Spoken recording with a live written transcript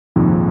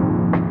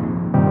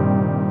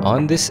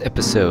On this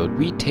episode,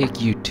 we take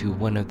you to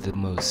one of the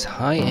most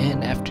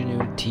high-end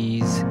afternoon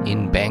teas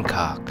in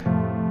Bangkok.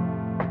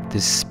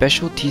 This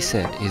special tea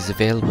set is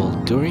available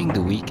during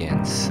the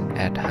weekends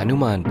at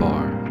Hanuman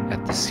Bar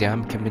at the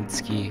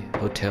Kempinski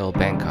Hotel,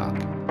 Bangkok.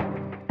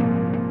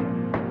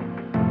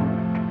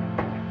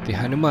 The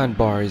Hanuman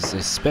Bar is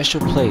a special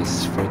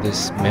place for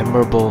this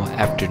memorable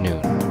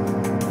afternoon.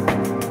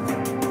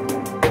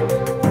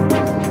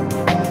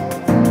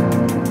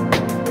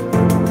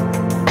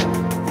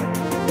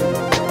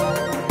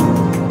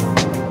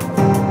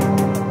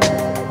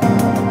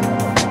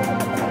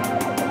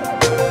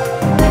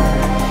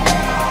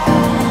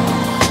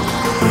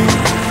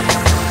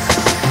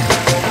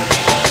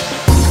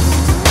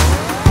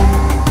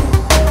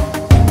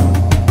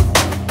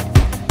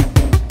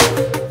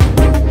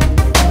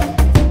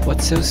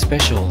 What's so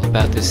special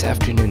about this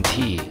afternoon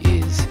tea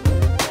is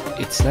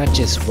it's not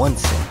just one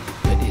set,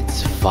 but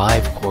it's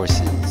 5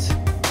 courses,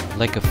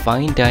 like a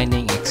fine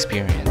dining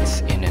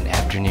experience in an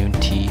afternoon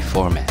tea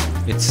format.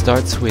 It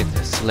starts with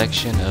a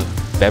selection of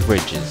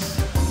beverages,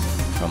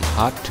 from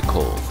hot to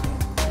cold.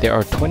 There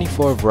are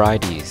 24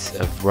 varieties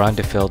of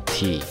redefine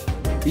tea.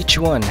 Each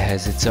one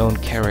has its own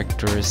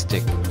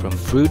characteristic, from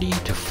fruity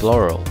to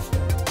floral.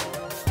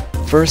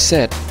 First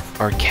set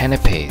are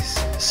canapés,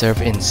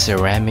 served in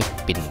ceramic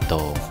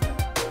pinto.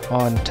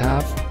 On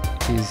top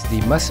is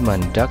the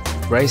massaman duck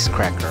rice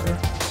cracker.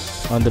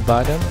 On the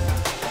bottom,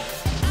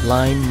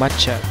 lime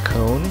matcha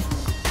cone,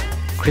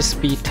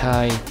 crispy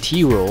Thai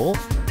tea roll,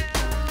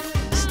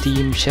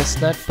 steamed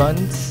chestnut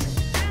buns,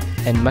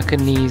 and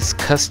Macanese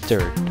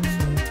custard.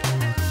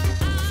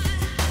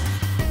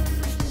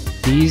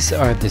 These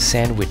are the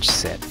sandwich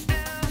set.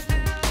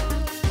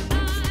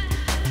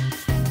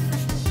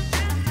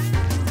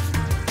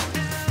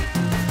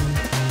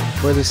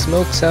 For the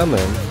smoked salmon,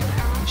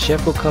 the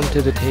chef will come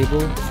to the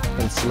table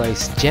and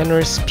slice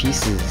generous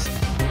pieces.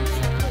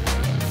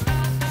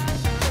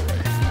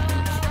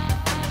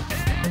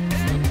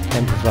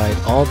 And provide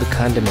all the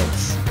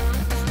condiments.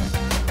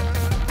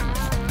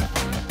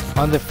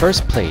 On the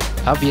first plate,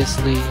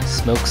 obviously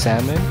smoked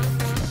salmon,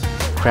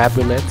 crab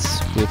rillettes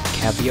with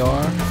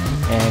caviar,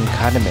 and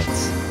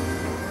condiments.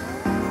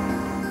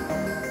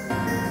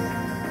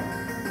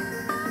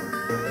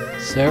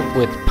 Served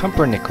with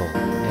pumpernickel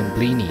and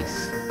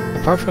blinis.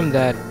 Apart from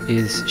that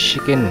is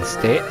chicken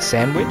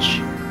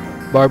sandwich,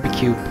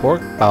 barbecue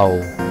pork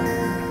bao,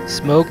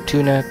 smoked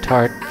tuna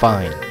tart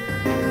fine.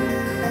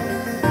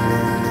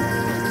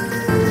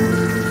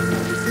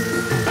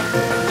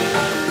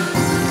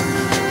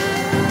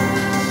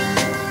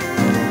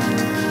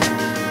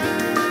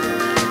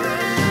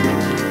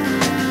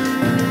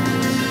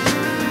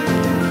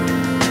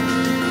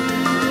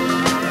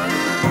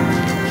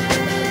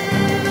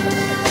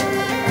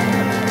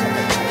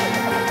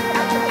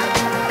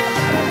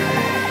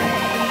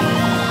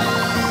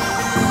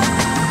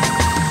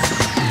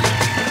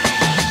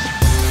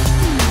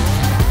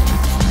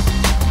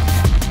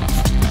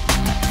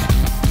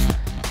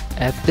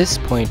 At this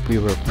point we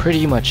were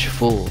pretty much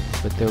full,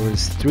 but there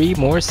was 3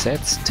 more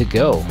sets to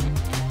go.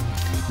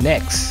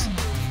 Next,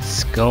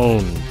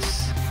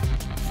 scones.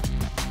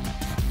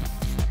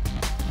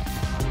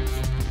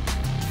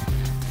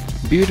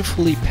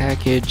 Beautifully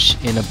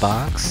packaged in a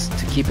box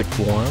to keep it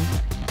warm.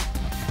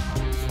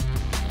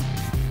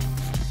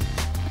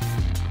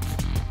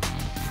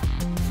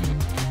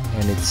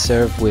 And it's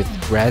served with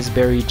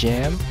raspberry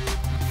jam,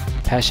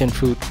 passion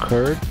fruit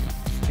curd,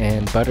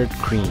 and buttered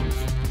cream.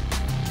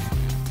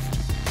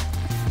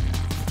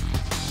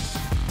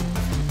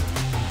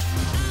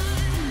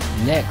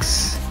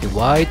 Next, a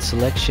wide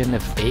selection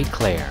of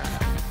éclairs.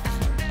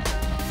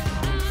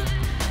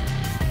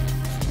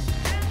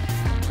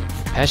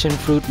 Passion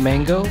fruit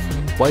mango,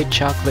 white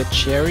chocolate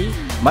cherry,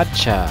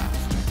 matcha,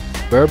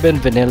 bourbon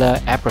vanilla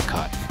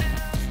apricot,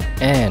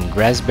 and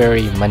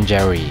raspberry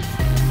manjari.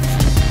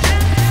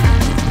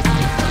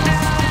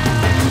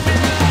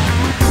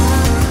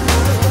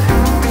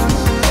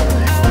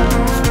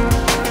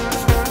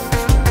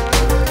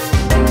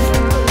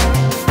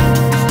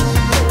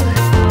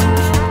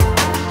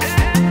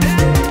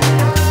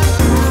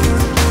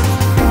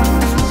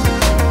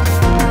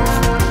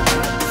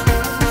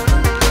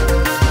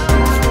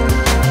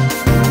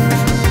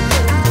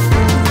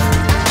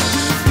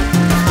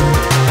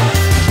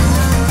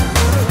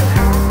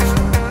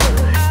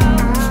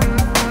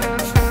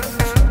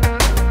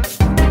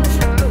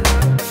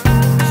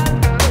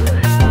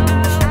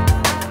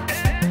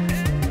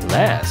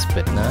 Last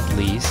but not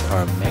least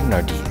are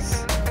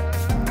mignardises.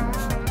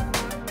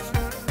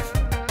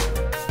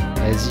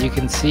 As you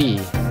can see,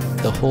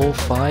 the whole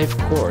 5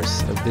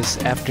 course of this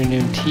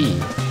afternoon tea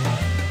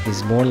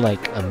is more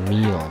like a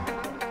meal.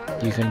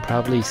 You can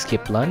probably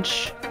skip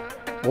lunch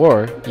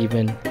or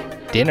even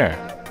dinner.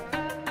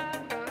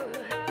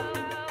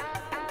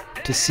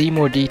 To see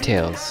more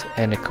details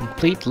and a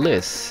complete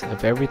list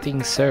of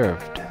everything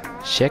served,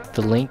 check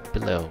the link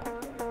below.